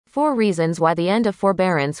4 reasons why the end of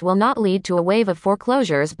forbearance will not lead to a wave of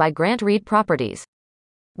foreclosures by Grant Reed Properties.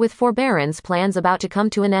 With forbearance plans about to come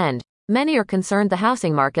to an end, many are concerned the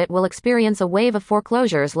housing market will experience a wave of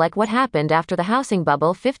foreclosures like what happened after the housing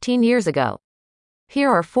bubble 15 years ago. Here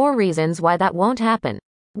are 4 reasons why that won't happen.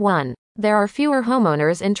 1. There are fewer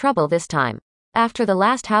homeowners in trouble this time. After the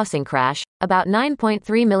last housing crash, about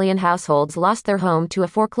 9.3 million households lost their home to a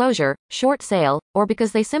foreclosure, short sale, or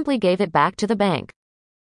because they simply gave it back to the bank.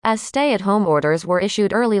 As stay-at-home orders were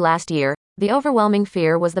issued early last year, the overwhelming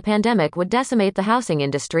fear was the pandemic would decimate the housing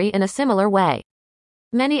industry in a similar way.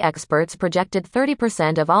 Many experts projected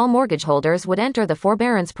 30% of all mortgage holders would enter the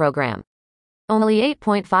forbearance program. Only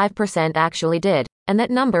 8.5% actually did, and that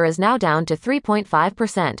number is now down to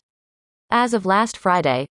 3.5%. As of last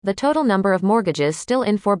Friday, the total number of mortgages still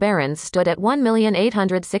in forbearance stood at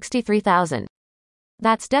 1,863,000.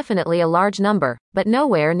 That's definitely a large number, but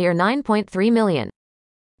nowhere near 9.3 million.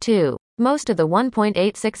 2. Most of the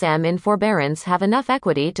 1.86 million in forbearance have enough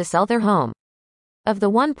equity to sell their home. Of the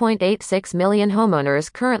 1.86 million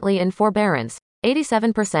homeowners currently in forbearance,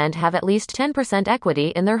 87% have at least 10% equity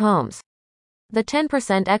in their homes. The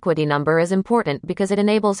 10% equity number is important because it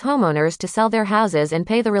enables homeowners to sell their houses and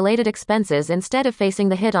pay the related expenses instead of facing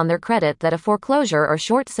the hit on their credit that a foreclosure or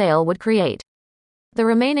short sale would create. The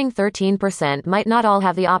remaining 13% might not all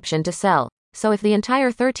have the option to sell, so if the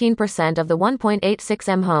entire 13% of the 1.86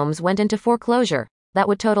 million homes went into foreclosure, that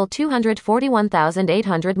would total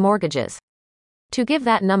 241,800 mortgages. To give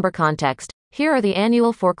that number context, here are the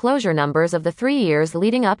annual foreclosure numbers of the 3 years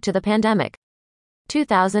leading up to the pandemic.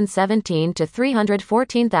 2017 to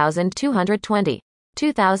 314,220.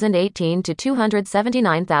 2018 to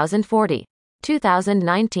 279,040.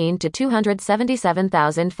 2019 to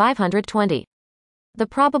 277,520. The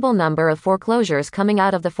probable number of foreclosures coming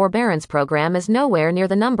out of the forbearance program is nowhere near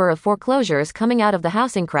the number of foreclosures coming out of the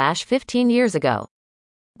housing crash 15 years ago.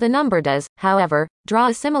 The number does, however, draw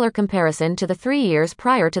a similar comparison to the 3 years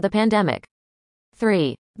prior to the pandemic.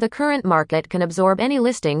 3. The current market can absorb any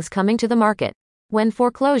listings coming to the market. When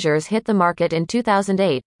foreclosures hit the market in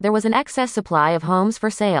 2008, there was an excess supply of homes for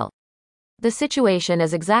sale. The situation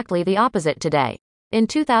is exactly the opposite today. In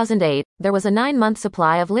 2008, there was a 9-month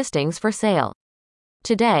supply of listings for sale.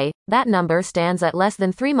 Today, that number stands at less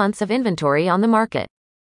than 3 months of inventory on the market.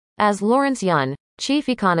 As Lawrence Yun, chief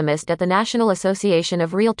economist at the National Association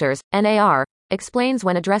of Realtors, NAR, explains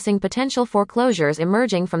when addressing potential foreclosures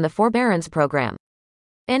emerging from the forbearance program.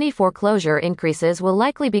 Any foreclosure increases will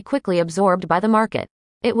likely be quickly absorbed by the market.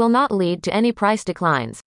 It will not lead to any price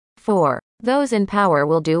declines. 4. Those in power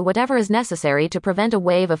will do whatever is necessary to prevent a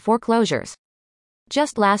wave of foreclosures.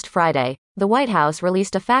 Just last Friday, the White House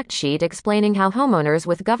released a fact sheet explaining how homeowners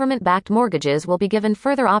with government-backed mortgages will be given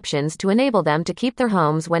further options to enable them to keep their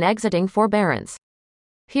homes when exiting forbearance.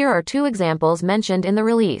 Here are 2 examples mentioned in the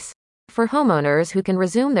release. For homeowners who can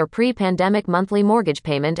resume their pre-pandemic monthly mortgage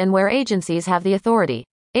payment and where agencies have the authority,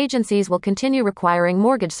 agencies will continue requiring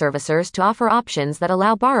mortgage servicers to offer options that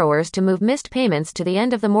allow borrowers to move missed payments to the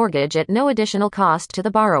end of the mortgage at no additional cost to the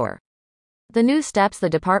borrower. The new steps the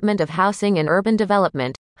Department of Housing and Urban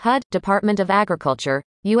Development, HUD, Department of Agriculture,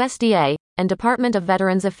 USDA, and Department of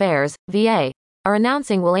Veterans Affairs, VA, are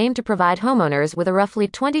announcing will aim to provide homeowners with a roughly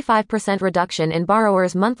 25% reduction in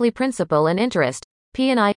borrowers' monthly principal and interest,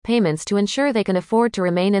 P&I, payments to ensure they can afford to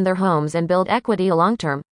remain in their homes and build equity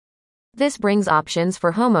long-term. This brings options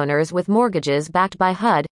for homeowners with mortgages backed by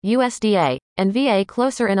HUD, USDA, and VA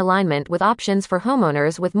closer in alignment with options for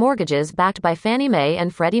homeowners with mortgages backed by Fannie Mae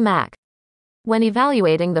and Freddie Mac. When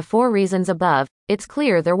evaluating the 4 reasons above, it's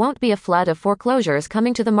clear there won't be a flood of foreclosures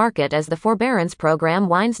coming to the market as the forbearance program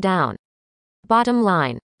winds down. Bottom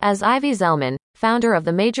line. As Ivy Zelman, founder of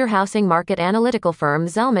the major housing market analytical firm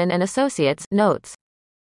Zelman & Associates, notes,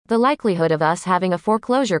 the likelihood of us having a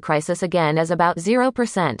foreclosure crisis again is about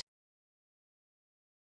 0%.